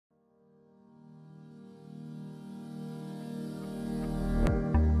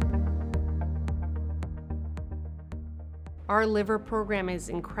Our liver program is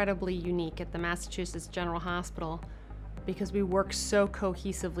incredibly unique at the Massachusetts General Hospital because we work so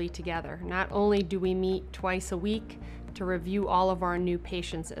cohesively together. Not only do we meet twice a week to review all of our new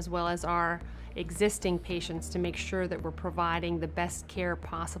patients as well as our existing patients to make sure that we're providing the best care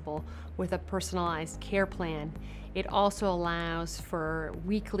possible with a personalized care plan, it also allows for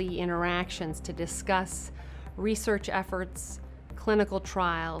weekly interactions to discuss research efforts, clinical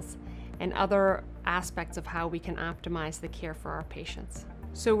trials, and other aspects of how we can optimize the care for our patients.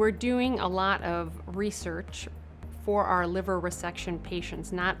 So we're doing a lot of research for our liver resection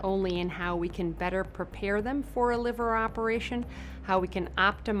patients, not only in how we can better prepare them for a liver operation, how we can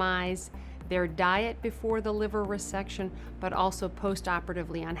optimize their diet before the liver resection, but also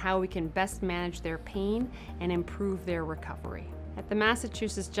post-operatively on how we can best manage their pain and improve their recovery. At the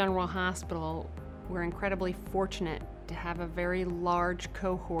Massachusetts General Hospital, we're incredibly fortunate to have a very large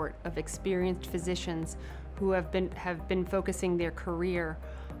cohort of experienced physicians who have been focusing their career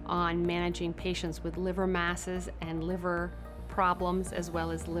on managing patients with liver masses and liver problems as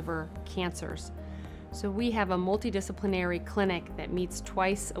well as liver cancers. So we have a multidisciplinary clinic that meets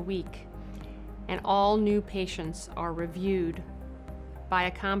twice a week, and all new patients are reviewed by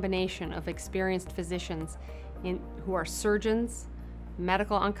a combination of experienced physicians who are surgeons,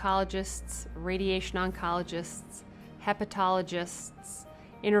 medical oncologists, radiation oncologists, hepatologists,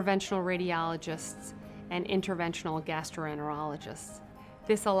 interventional radiologists, and interventional gastroenterologists.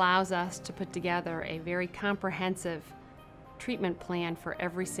 This allows us to put together a very comprehensive treatment plan for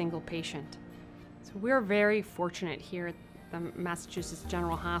every single patient. So we're very fortunate here at the Massachusetts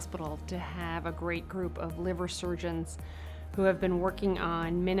General Hospital to have a great group of liver surgeons who have been working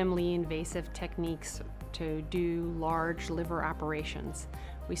on minimally invasive techniques to do large liver operations.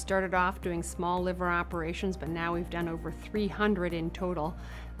 We started off doing small liver operations, but now we've done over 300 in total,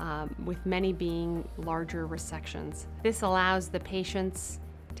 with many being larger resections. This allows the patients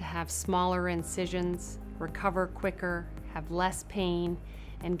to have smaller incisions, recover quicker, have less pain,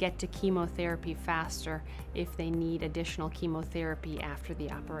 and get to chemotherapy faster if they need additional chemotherapy after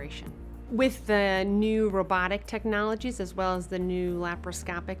the operation. With the new robotic technologies as well as the new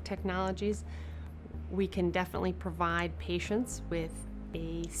laparoscopic technologies, we can definitely provide patients with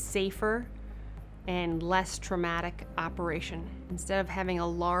a safer and less traumatic operation. Instead of having a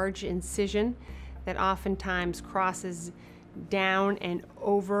large incision that oftentimes crosses down and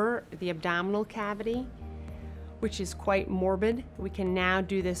over the abdominal cavity, which is quite morbid, we can now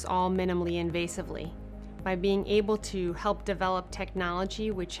do this all minimally invasively. By being able to help develop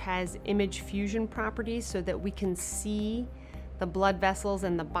technology which has image fusion properties so that we can see the blood vessels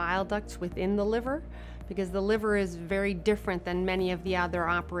and the bile ducts within the liver, because the liver is very different than many of the other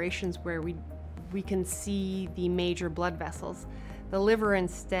operations where we can see the major blood vessels. The liver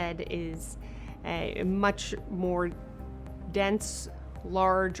instead is a much more dense,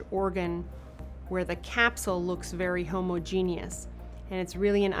 large organ where the capsule looks very homogeneous. And it's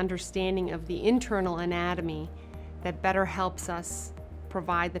really an understanding of the internal anatomy that better helps us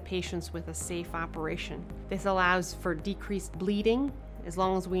provide the patients with a safe operation. This allows for decreased bleeding as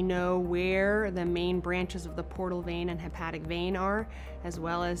long as we know where the main branches of the portal vein and hepatic vein are, as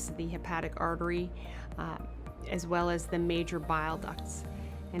well as the hepatic artery, as well as the major bile ducts.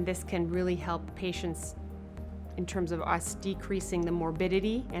 And this can really help patients in terms of us decreasing the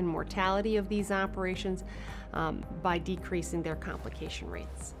morbidity and mortality of these operations by decreasing their complication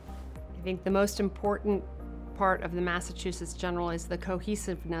rates. I think the most important part of the Massachusetts General is the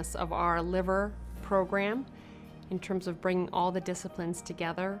cohesiveness of our liver program in terms of bringing all the disciplines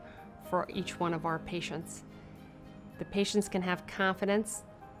together for each one of our patients. The patients can have confidence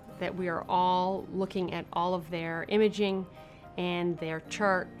that we are all looking at all of their imaging and their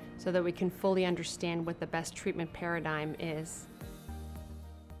chart so that we can fully understand what the best treatment paradigm is.